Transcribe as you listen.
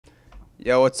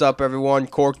Yo, what's up, everyone?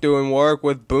 CorkDoinWork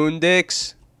with Boone.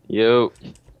 Yo.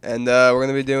 And we're going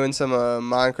to be doing some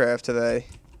Minecraft today.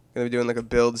 Going to be doing like a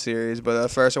build series. But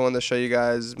first, I wanted to show you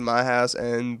guys my house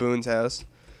and Boone's house.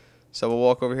 So we'll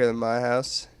walk over here to my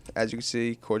house. As you can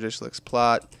see, CorkDoinWork's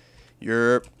plot.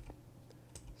 Yerp.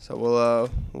 So we'll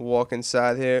walk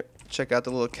inside here. Check out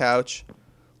the little couch.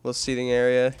 Little seating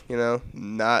area. You know,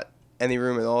 not any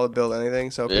room at all to build anything.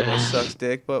 So pretty much sucks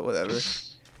dick, but whatever.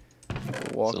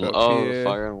 Walk up here.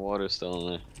 Fire and water still in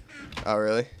there. Oh,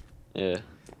 really? Yeah.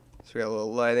 So we got a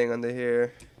little lighting under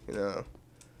here, you know.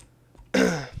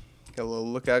 Got a little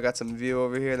lookout, got some view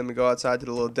over here. Then we go outside to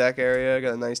the little deck area.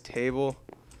 Got a nice table.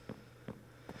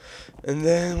 And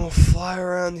then we'll fly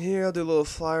around here. I'll do a little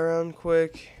fly around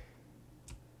quick.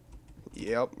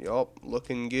 Yep,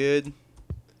 looking good.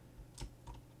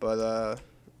 But,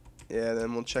 yeah,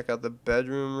 then we'll check out the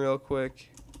bedroom real quick.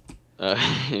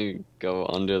 Go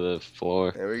under the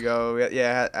floor. There we go.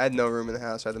 Yeah, I had no room in the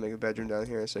house, so I had to make a bedroom down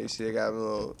here. So you see I got a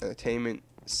little entertainment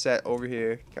set over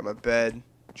here. Got my bed,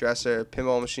 dresser,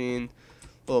 pinball machine,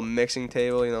 little mixing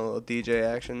table, you know, a little DJ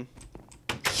action.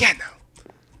 Yeah, no.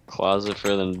 Closet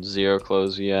for the 0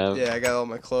 clothes you have. Yeah, I got all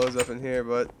my clothes up in here,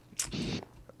 but...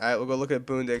 Alright, we'll go look at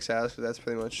Boone house, because that's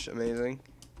pretty much amazing.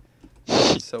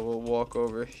 So we'll walk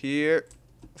over here,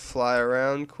 fly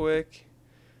around quick,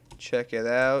 check it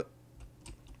out.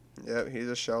 Yep, he's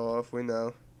a show-off, we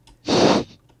know. Look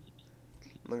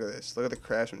at this. Look at the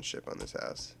craftsmanship on this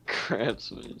house.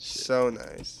 Craftsmanship. So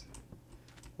nice.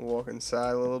 We'll walk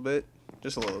inside a little bit.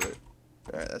 Just a little bit.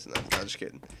 Alright, that's enough. No, just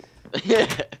kidding.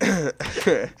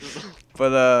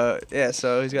 But, yeah,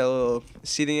 so he's got a little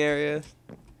seating area.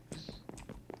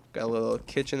 Got a little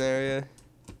kitchen area.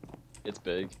 It's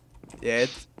big. Yeah,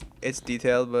 it's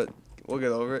detailed, but we'll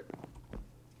get over it.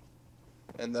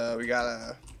 And, we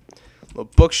got little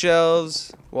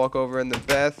bookshelves. Walk over in the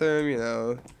bathroom, you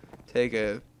know,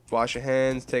 wash your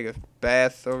hands, take a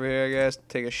bath over here, I guess.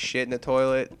 Take a shit in the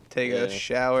toilet, take a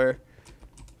shower.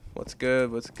 What's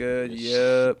good?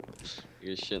 Yup.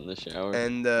 You shit in the shower?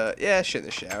 And, yeah, shit in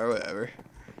the shower, whatever.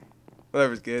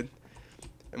 Whatever's good.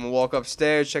 And we'll walk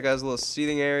upstairs, check out his little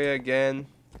seating area again.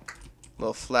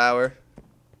 Little flower.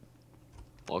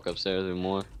 Walk upstairs and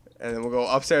more. And then we'll go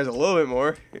upstairs a little bit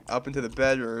more, up into the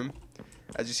bedroom.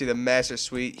 As you see, the master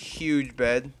suite, huge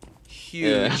bed,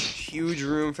 huge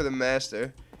room for the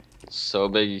master. So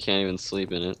big you can't even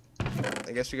sleep in it.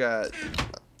 I guess we got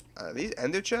these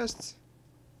ender chests.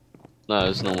 No,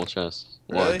 it's normal chests.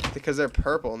 Really? Why? Because they're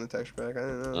purple in the texture pack. I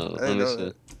didn't know. I Let didn't me know see.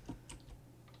 that.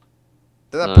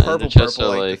 They're not Ender chests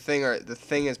purple. are Like the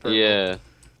thing is purple. Yeah.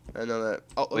 I know that.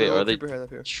 Oh, Wait, are they up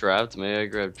here. trapped? Maybe I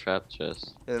grab trapped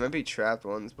chests. Yeah, there might be trapped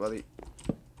ones, buddy.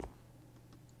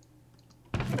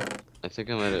 I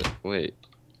think I might have. Wait.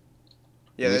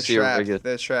 Yeah, they're trapped.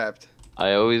 They're trapped.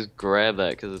 I always grab that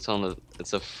because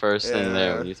it's the first thing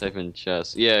there when you type in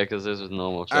chest. Yeah, because this is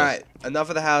normal chest. Alright, enough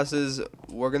of the houses.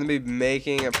 We're going to be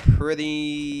making a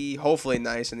pretty, hopefully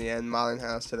nice in the end, modern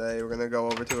house today. We're going to go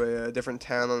over to a different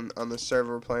town on the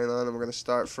server we're playing on, and we're going to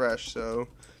start fresh. So,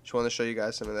 just want to show you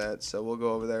guys some of that. So, we'll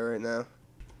go over there right now.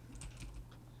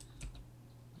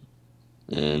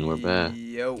 And we're back.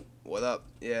 Yo, what up?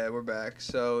 Yeah, we're back.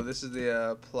 So, this is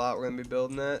the plot we're going to be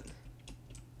building at.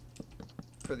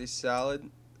 Pretty solid.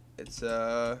 It's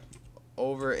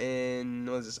over in,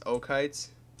 what is this, Oak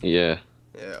Heights? Yeah.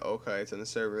 Yeah, Oak Heights on the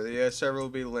server. The server will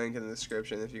be linked in the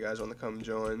description if you guys want to come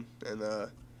join. And you're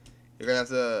gonna have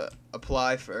to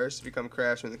apply first, become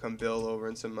craftsman, to come build over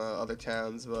in some other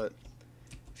towns. But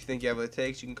if you think you have what it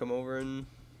takes, you can come over and,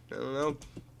 I don't know,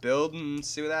 build and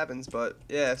see what happens. But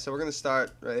yeah, so we're gonna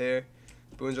start right here.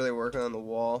 Boone's really working on the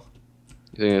wall.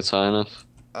 You think it's high enough?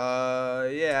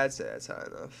 Yeah, I'd say that's high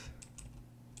enough.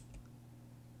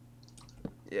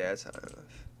 Yeah, it's high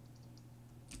enough.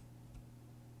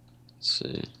 Let's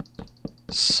see.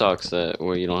 Sucks that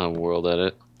where you don't have world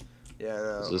edit. Yeah, I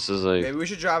know. This is like. Maybe we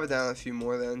should drop it down a few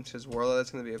more then, because world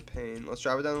edit's gonna be a pain. Let's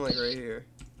drop it down like right here.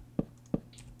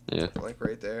 Yeah. Like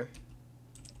right there.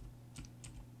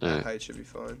 That height should be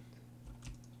fine.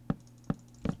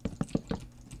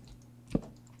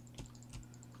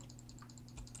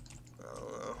 I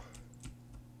don't know.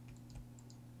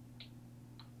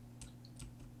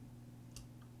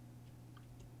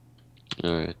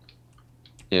 Alright.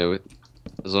 Yeah,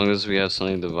 as long as we have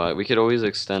something to divide. We could always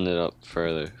extend it up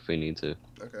further if we need to.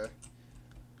 Okay.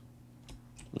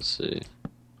 Let's see.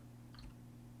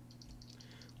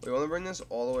 We want to bring this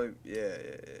all the way. Yeah.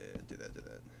 Do that.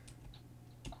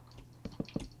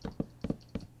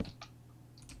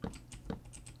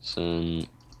 So,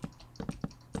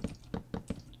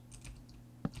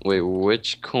 Wait,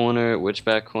 which corner, which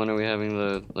back corner are we having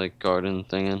the like garden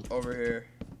thing in? Over here.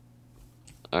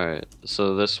 Alright,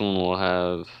 so this one will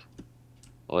have,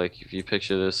 like, if you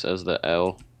picture this as the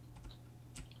L,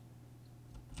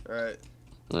 Alright.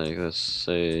 like, let's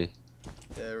say,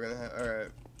 Yeah, we're gonna have.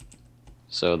 Alright.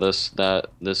 so this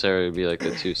area would be like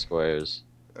the 2 squares.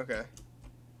 Okay.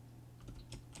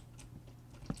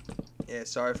 Yeah,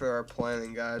 sorry for our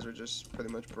planning, guys. We're just pretty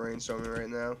much brainstorming right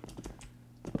now.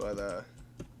 But,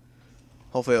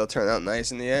 hopefully it'll turn out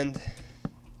nice in the end.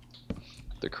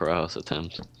 The cross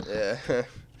attempt. Yeah.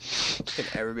 Can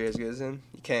ever be as good as him?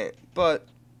 You can't. But,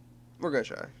 we're gonna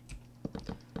try.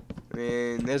 I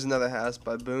mean, there's another house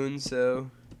by Boone, so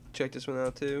check this one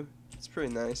out too. It's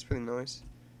pretty nice, pretty nice.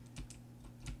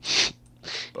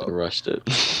 I rushed it.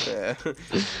 Yeah.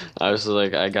 I was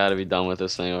like, I gotta be done with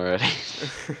this thing already.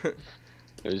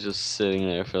 It was just sitting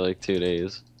there for like 2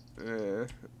 days. Yeah.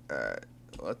 Alright.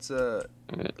 Let's, Alright,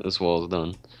 this wall's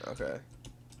done. okay.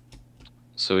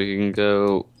 So we can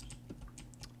go.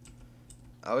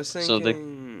 I was So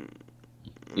thinking.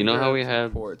 You know how we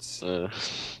had quartz. No,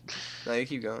 you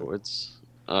keep going. Quartz.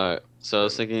 Alright, so I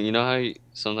was thinking, you know how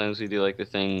sometimes we do like the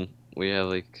thing we have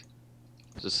like,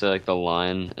 just say like the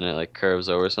line and it like curves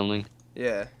over something?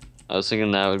 Yeah. I was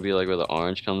thinking that would be like where the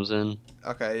orange comes in.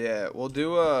 Okay, yeah. We'll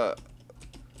do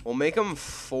we'll make them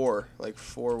 4, like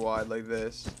 4 wide, like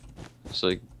this. So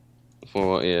like,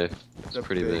 for yeah, it's a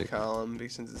pretty big. column,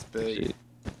 since it's big. Actually,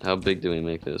 how big do we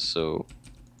make this? So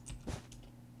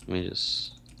let me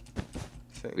just.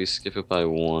 We skip it by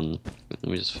 1. Let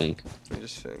me just think. Let me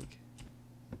just think.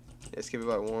 Yeah, skip it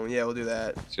by 1. Yeah, we'll do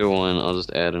that. Let's go 1. I'll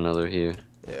just add another here.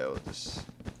 Yeah, we'll just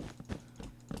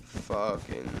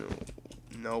fucking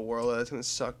no world that's gonna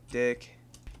suck dick.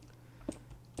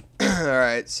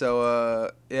 Alright,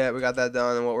 so yeah, we got that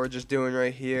done, and what we're just doing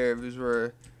right here is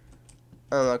we're,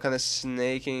 I don't know, kind of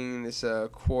snaking this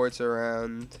quartz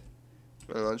around.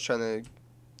 I don't know, just trying to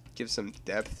give some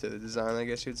depth to the design, I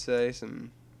guess you'd say,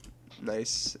 some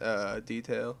nice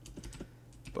detail.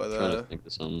 But Trying to think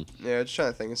of something. yeah, just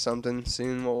trying to think of something,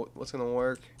 seeing what's gonna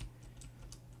work.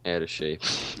 Add a shape.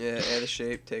 Yeah, add a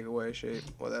shape, take away a shape,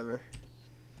 whatever.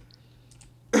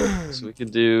 So we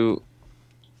could do.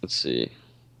 Let's see.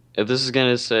 If this is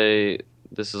gonna say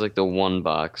this is like the one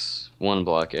block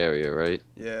area, right?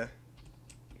 Yeah.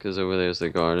 Because over there's the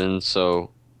garden, so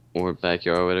or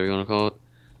backyard, whatever you want to call it.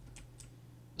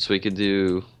 So we could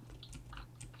do.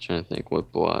 I'm trying to think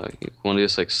what block. You want to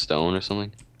use like stone or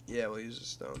something? Yeah, we'll use a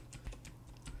stone.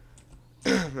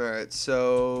 Alright,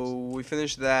 so we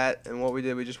finished that, and what we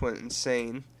did, we just went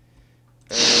insane.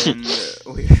 And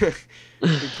we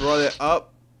brought it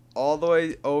up all the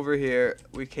way over here.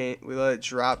 We let it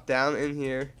drop down in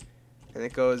here, and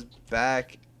it goes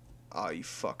back. Oh, you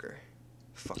fucker.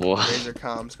 Fucking Razer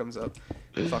Comms comes up.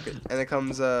 Fuck it. And it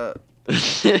comes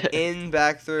in,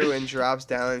 back through, and drops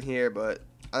down in here, but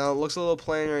I know it looks a little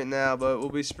plain right now, but we'll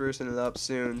be sprucing it up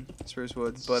soon. Spruce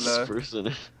wood. But sprucing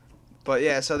it. But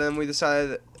yeah, so then we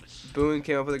decided, Boone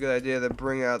came up with a good idea to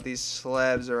bring out these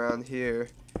slabs around here.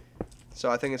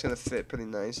 So I think it's going to fit pretty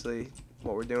nicely,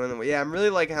 what we're doing. But yeah, I'm really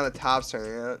liking how the top's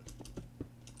turning out.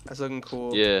 That's looking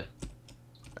cool. Yeah.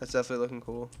 That's definitely looking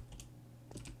cool.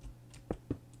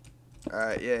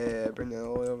 Alright, yeah, bring that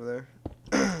all the way over there.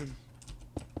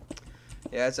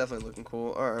 Yeah, it's definitely looking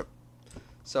cool. Alright.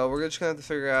 So we're just going to have to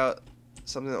figure out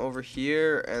something over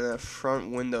here and a front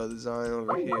window design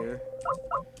over here.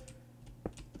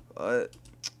 But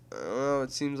I don't know,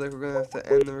 it seems like we're gonna have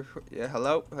to end the record. Yeah,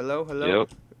 hello? Yep.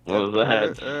 What was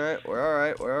that? Alright,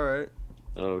 we're alright.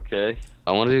 Okay.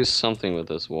 I want to do something with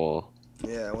this wall.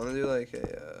 Yeah, I want to do like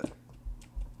a,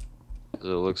 Cause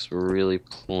it looks really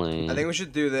plain. I think we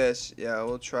should do this. Yeah,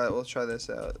 we'll try this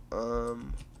out.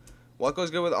 What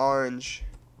goes good with orange?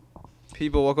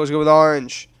 People, what goes good with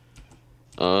orange?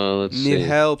 Let's see. Need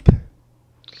help.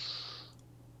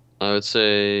 I would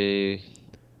say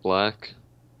black,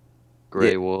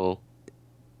 gray wool.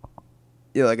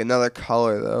 Yeah, like another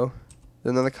color though.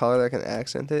 There's another color that can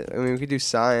accent it. I mean, we could do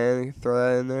cyan. We could throw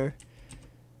that in there.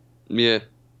 Yeah.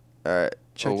 All right.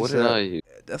 Check what this did out. I use?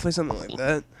 Definitely something like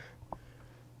that.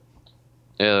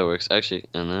 Yeah, that works. Actually,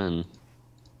 and then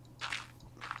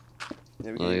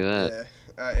Yeah, like that.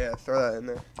 Yeah. Alright, yeah, throw that in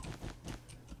there.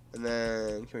 And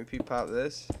then, can we peep pop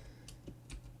this?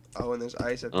 Oh, and there's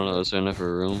ice up I don't know. Is there enough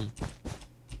room?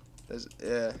 There's,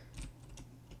 yeah.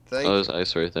 Oh, there's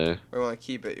ice right there. Or you want to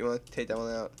keep it? You want to take that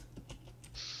one out?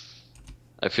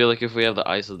 I feel like if we have the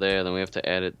ice there, then we have to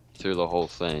add it through the whole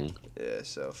thing. Yeah,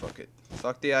 so fuck it.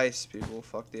 Fuck the ice, people.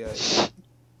 Fuck the ice.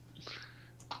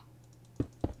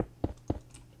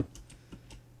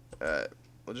 Alright.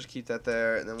 we'll just keep that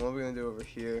there. And then what are we gonna do over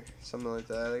here? Something like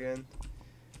that again.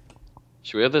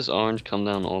 Should we have this orange come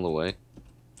down all the way?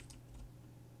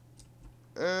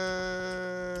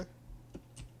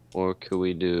 Or could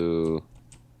we do...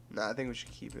 Nah, I think we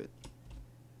should keep it.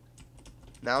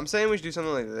 Now I'm saying we should do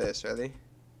something like this. Ready?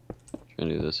 Try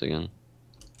to do this again.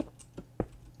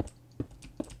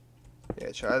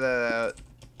 Yeah, try that out.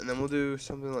 And then we'll do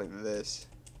something like this.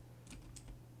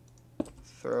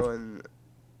 Throw in...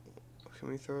 Can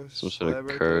we throw some sort of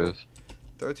right curve?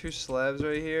 Throw 2 slabs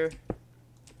right here.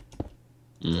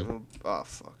 And we'll, oh,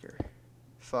 fucker.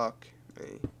 Fuck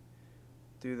me.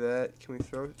 Do that. Can we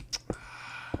throw it?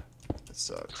 That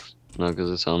sucks. No,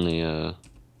 because it's on the,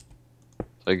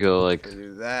 if I go like...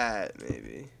 Do that,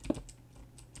 maybe.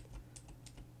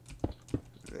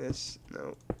 This,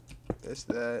 no. This,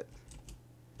 that.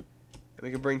 And we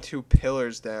can bring 2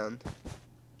 pillars down.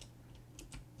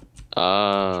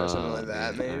 Try something like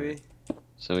that, maybe.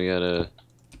 So we gotta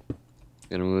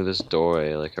move this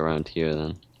doorway like around here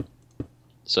then.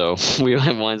 So we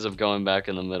winds up going back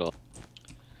in the middle.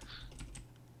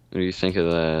 What do you think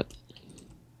of that?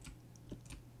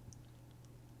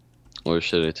 Or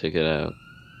should I take it out?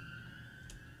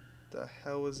 The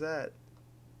hell was that?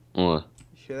 What?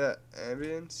 You hear that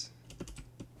ambience?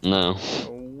 No.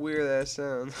 A weird ass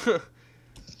sound. I don't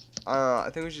know. I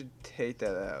think we should take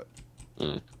that out.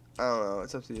 Alright. I don't know.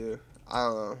 It's up to you. I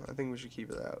don't know. I think we should keep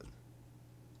it out.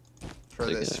 For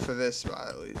Take this, it out. for this spot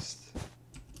at least.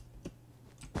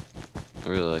 I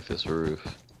really like this roof.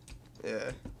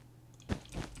 Yeah.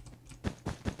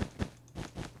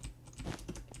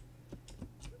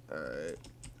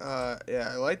 Alright. Yeah,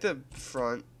 I like the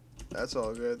front. That's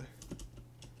all good.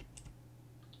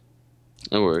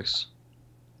 It works.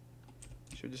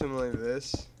 Should we do something like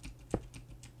this?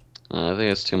 I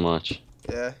think it's too much.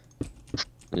 Yeah.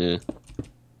 Yeah.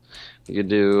 We could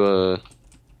do,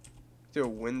 Do a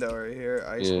window right here,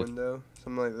 ice Yeah. window,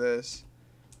 something like this.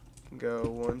 Go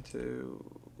 1,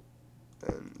 2,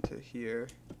 and to here,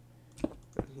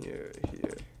 and here,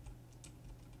 here.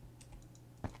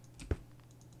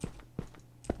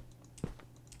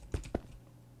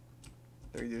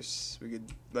 We could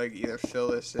like either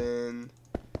fill this in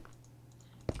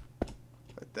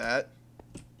like that.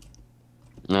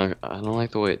 no, I don't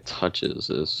like the way it touches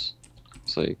this.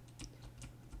 It's like,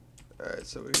 Alright,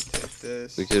 so we can take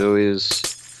this. we could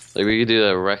always, like we could do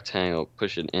that rectangle,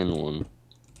 push it in one.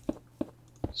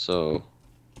 So,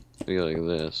 we go like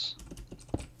this.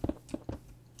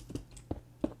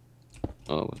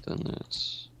 Oh, but then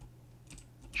that's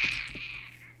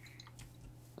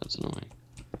annoying.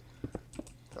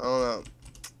 I don't know.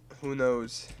 Who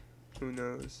knows? Who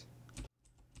knows?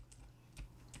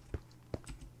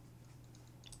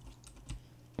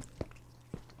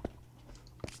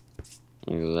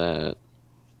 Look at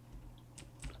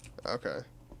that. Okay.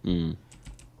 Hmm.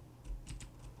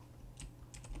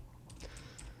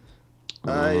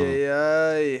 Ay, ay,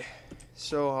 ay.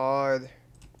 So hard.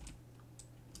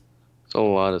 It's a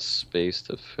lot of space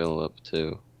to fill up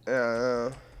too. Yeah, I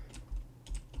know.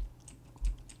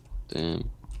 Damn.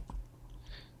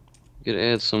 You could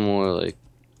add some more like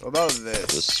What about the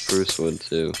this? spruce wood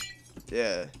too.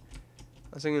 Yeah.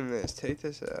 I was thinking this. Take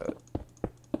this out.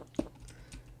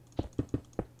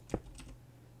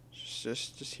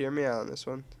 Just hear me out on this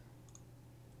one.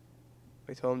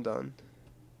 Wait till I'm done.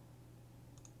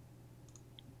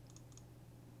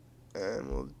 And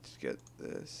we'll just get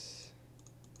this.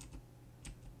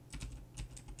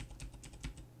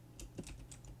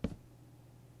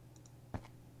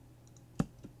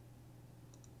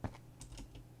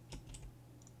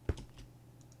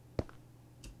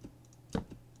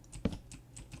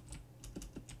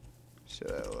 See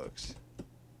how that looks.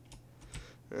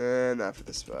 And not for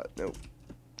this spot. Nope.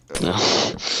 No.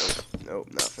 Nope,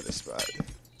 not for this spot.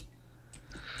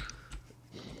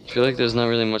 I feel like there's not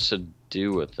really much to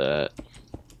do with that.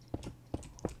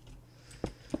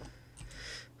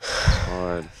 It's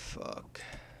hard. Fuck.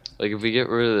 Like if we get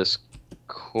rid of this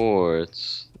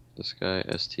quartz, this guy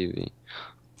STV.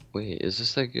 Wait, is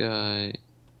this that guy?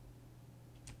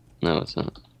 No, it's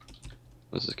not.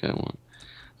 What's this guy want?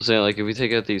 I'm saying like if we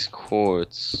take out these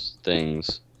quartz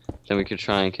things, then we could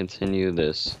try and continue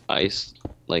this ice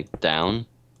like down.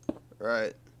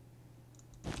 Right.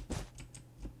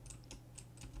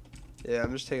 Yeah,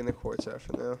 I'm just taking the quartz out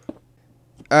for now.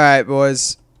 Alright,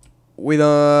 boys. We're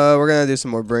gonna do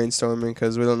some more brainstorming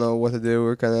because we don't know what to do.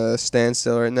 We're kind of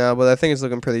standstill right now, but I think it's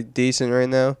looking pretty decent right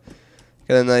now.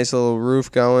 Got a nice little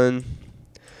roof going.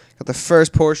 Got the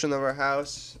first portion of our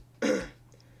house.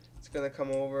 It's gonna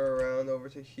come around over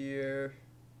to here.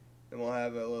 Then we'll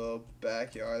have a little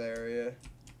backyard area.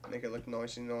 Make it look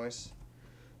nice.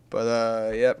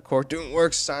 But yep,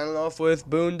 CorkDoinWork signing off with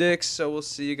Boone Dicks. So we'll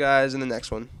see you guys in the next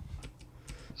one.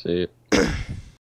 See you.